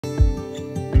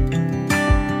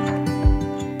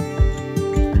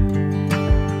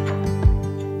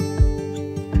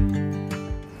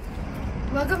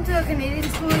a Canadian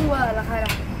school in Guadalajara.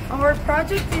 Our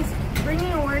project is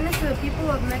bringing awareness to the people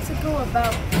of Mexico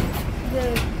about the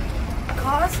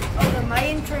cause of the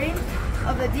Mayan train,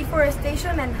 of the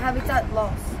deforestation and habitat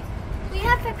loss. We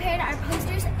have prepared our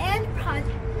posters and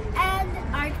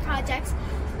art projects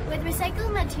with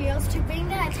recycled materials to bring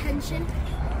the attention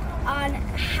on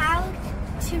how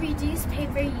to reduce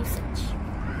paper usage.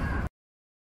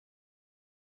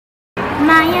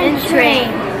 Mayan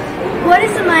train. What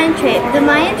is the Mayan train? The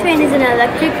Mayan train is an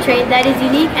electric train that is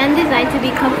unique and designed to be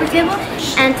comfortable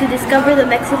and to discover the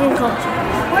Mexican culture.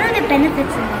 What are the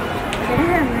benefits of it? The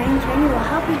benefit of Mayan train will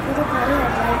help people to quality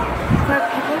of life for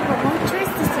people who want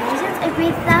tourist destinations and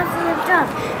create thousands of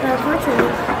jobs. But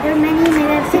unfortunately, there are many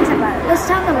negative things about it. Let's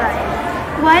talk about it.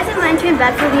 Why is the Mayan train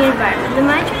bad for the environment? The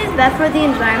Mayan train is bad for the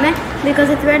environment because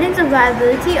it threatens the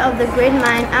viability of the Great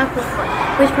Mayan Aquifer,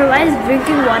 which provides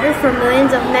drinking water for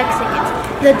millions of Mexicans.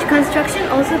 The construction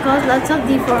also caused lots of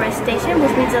deforestation, which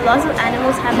means the loss of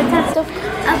animals' habitats.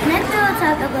 Up next, we will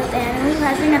talk about the animals who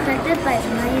have been affected by the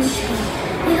Mayan train.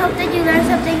 We hope that you learned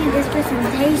something in this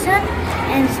presentation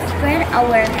and spread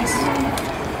awareness.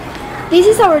 This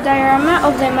is our diorama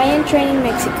of the Mayan train in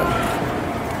Mexico.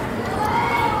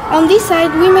 On this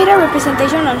side, we made a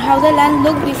representation on how the land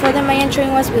looked before the Mayan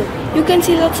train was built. You can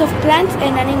see lots of plants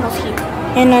and animals here.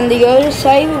 And on the other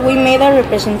side, we made a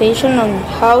representation on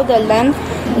how the land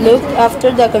looked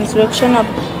after the construction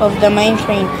of the Mayan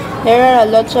train. There are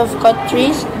lots of cut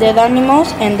trees, dead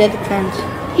animals, and dead plants.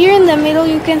 Here in the middle,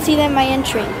 you can see the Mayan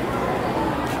train.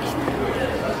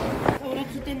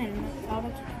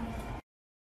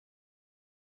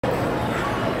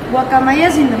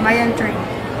 Guacamayas in the Mayan train.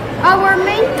 Our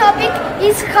main topic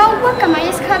is how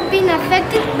guacamayas have been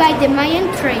affected by the Mayan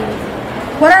train.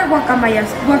 What are guacamayas?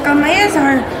 Guacamayas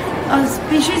are a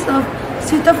species of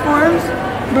pseudoforms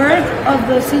bird of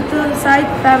the pseudocide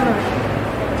family.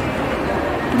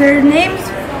 Their names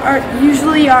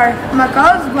usually are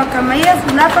macaws, guacamayas,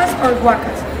 lapas, or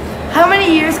guacas. How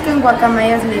many years can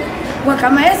guacamayas live?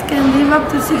 Guacamayas can live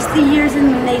up to 60 years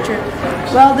in nature,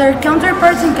 while their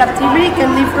counterparts in captivity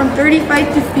can live from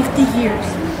 35 to 50 years.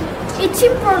 It's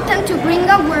important to bring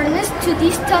awareness to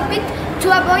this topic to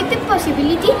avoid the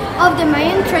possibility of the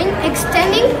Mayan train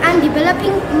extending and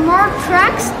developing more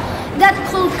tracks that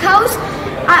could cause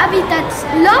habitat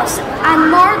loss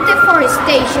and more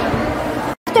deforestation.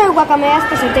 After Guacamaya's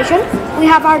presentation, we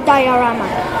have our diorama,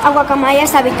 a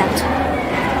Guacamaya's habitat.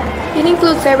 It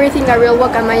includes everything a real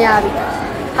guacamaya habitat.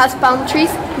 Has palm trees,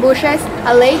 bushes,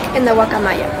 a lake, and a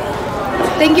guacamaya.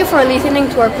 Thank you for listening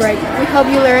to our project. We hope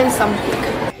you learned something.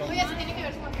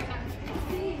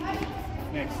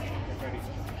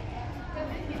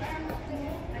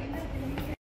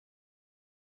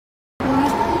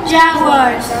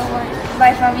 Jaguars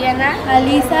By Fabiana,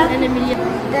 Alisa, and Emilia.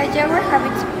 The jaguar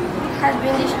habits has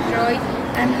been destroyed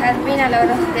and has been a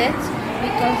lot of deaths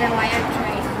because the Mayan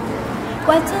train.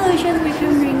 What solutions we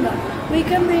can bring up? We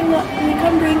can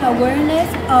bring awareness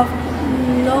of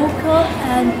local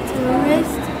and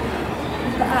tourists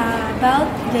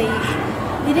about the issue.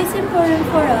 It is important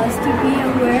for us to be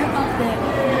aware of the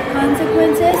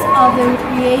consequences of the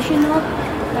recreational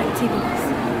activities.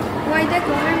 Why the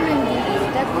government do this?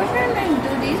 The government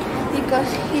do this because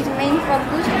his main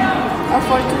focus,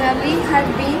 unfortunately, has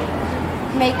been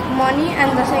make money and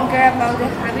doesn't care about the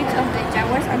habits of the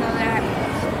jaguars and other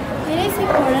animals. It is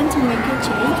important to make a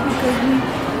change because we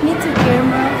need to care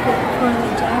more for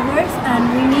the jaguars and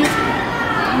we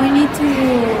need to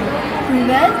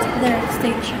prevent their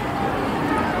extinction.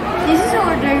 This is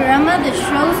our diorama that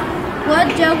shows what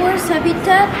jaguars'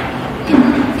 habitat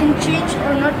can change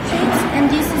or not change, and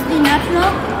this is the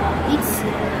natural. It's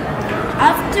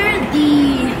after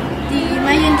the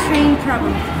Mayan train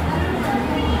problem.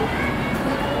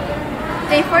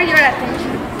 Thanks for your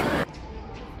attention.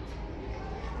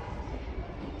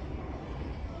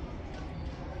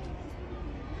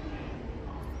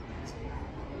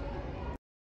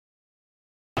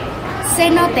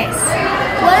 Cenotes.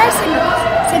 What are cenotes?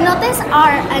 Cenotes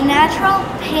are a natural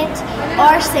pit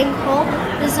or sinkhole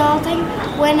resulting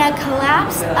when a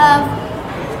collapse of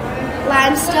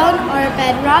limestone or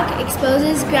bedrock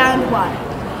exposes groundwater.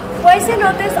 Why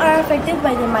cenotes are affected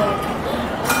by the Mayan train?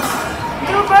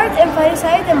 Two parts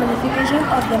emphasize the modification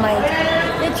of the Mayan train.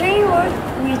 The train route,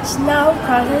 which now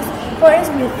crosses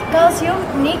forests with calcium,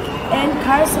 nickel, and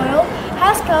car soil,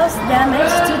 has caused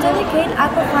damage to delicate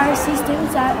aquifer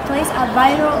systems that plays a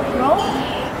vital role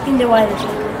in the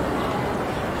watershed.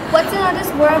 What cenotes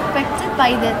were affected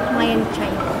by the Mayan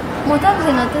train? Most of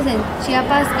the cenotes in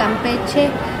Chiapas,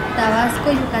 Campeche, Tabasco,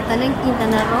 Yucatán, and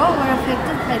Quintana Roo were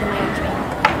affected by the Mayan train.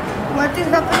 What is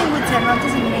happening with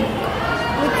cenotes in Mexico?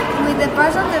 With the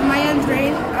pass of the Mayan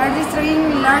train, are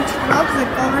destroying large blocks that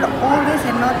cover all the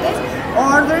cenotes in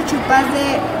order to pass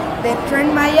the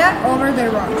Tren Maya over the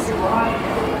rocks.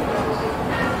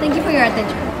 Thank you for your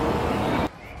attention.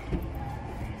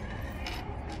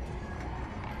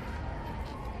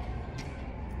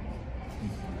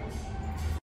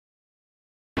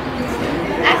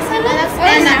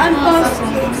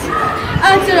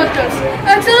 Axolotls.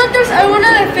 Axolotls are one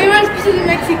of the favorite species in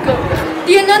Mexico.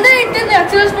 Do you know that I eaten the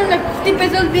axolotls from like 50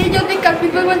 pesos video because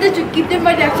people wanted to keep them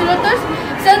by the axolotls?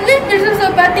 Sadly, there's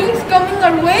also bad things coming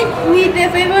our way with the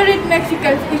favorite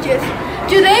Mexican species.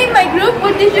 Today, my group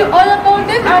will teach you all about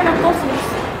them and our fossils.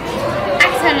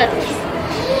 Axolotls.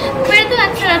 Where do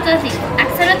axolotls live?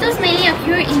 Axolotls mainly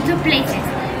occur in two places: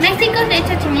 Mexico's Lake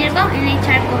Xochimilco and Lake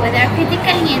Charco, where they are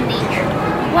critically endangered.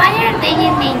 Why are they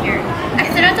endangered?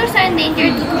 Axolotls are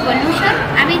endangered due to pollution,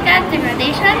 habitat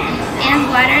degradation, and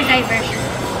water diversion.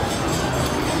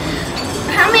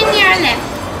 How many are left?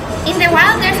 In the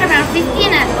wild, there's around 15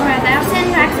 or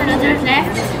 1,000 axolotls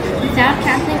left without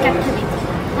counting captivity.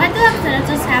 What do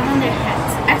axolotls have on their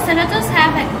heads? Axolotls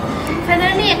have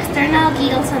feathery external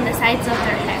gills on the sides of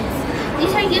their heads.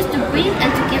 These are used to breathe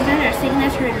and to give them their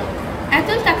signature look.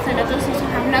 Adult axolotls also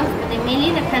have lungs, but they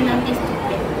mainly depend on these to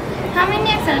breathe. How many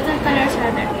axolotl colors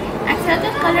are there?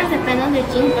 Axolotl colors depend on their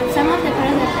genes, but some of the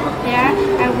colors that there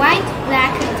are white,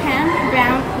 black, tan,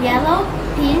 brown, yellow,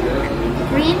 pink,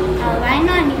 green,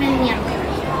 albino, and even neon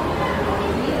colors.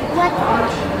 What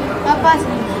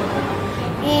opossums?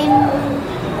 In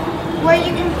where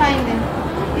you can find them?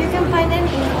 You can find them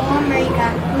in all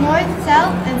America, North,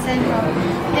 South, and Central.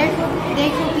 They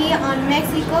could be on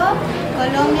Mexico,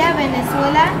 Colombia,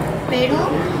 Venezuela, Peru,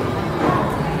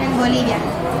 and Bolivia.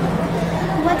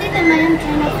 What did the Mayan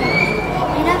train affect?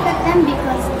 It affected them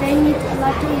because they need a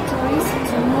lot of territories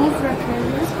to move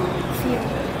precarious fuel,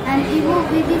 and it will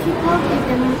be difficult if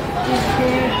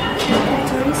their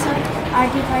territories are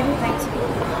divided by two.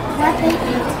 What they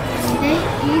eat? They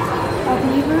eat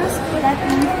omnivorous, that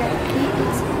means that they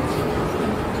eat food.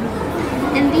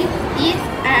 And these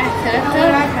are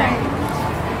axolotl.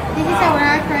 This is our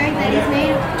artwork that is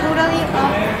made totally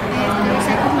of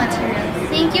recycled materials.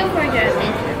 Thank you for your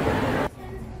attention.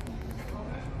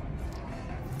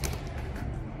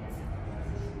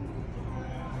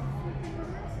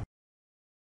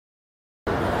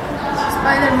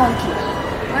 Spider monkey.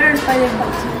 What are spider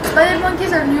monkeys? Spider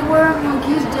monkeys are newer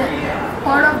monkeys,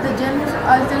 part of the genus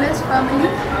Alteles family,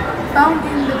 found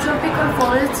in the tropical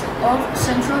forests of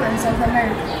Central and South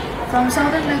America, from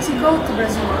southern Mexico to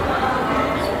Brazil.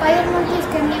 Spider monkeys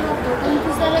can live up to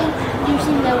 27 years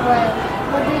in the wild,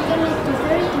 but they can live to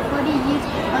 30 to 40 years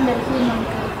on the human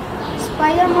kind.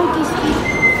 Spider monkeys eat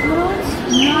fruits,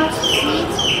 nuts,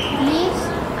 seeds, leaves,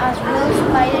 as well as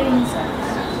spider insects.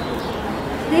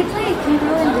 They play a key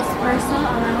role in dispersal,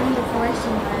 allowing the forest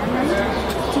environment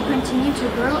to continue to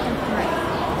grow and thrive.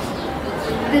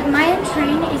 The Mayan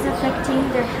train is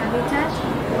affecting their habitat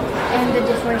and the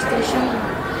deforestation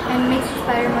and makes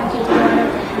spider monkeys go out of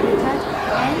their habitat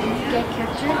and get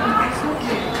captured and also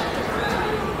killed.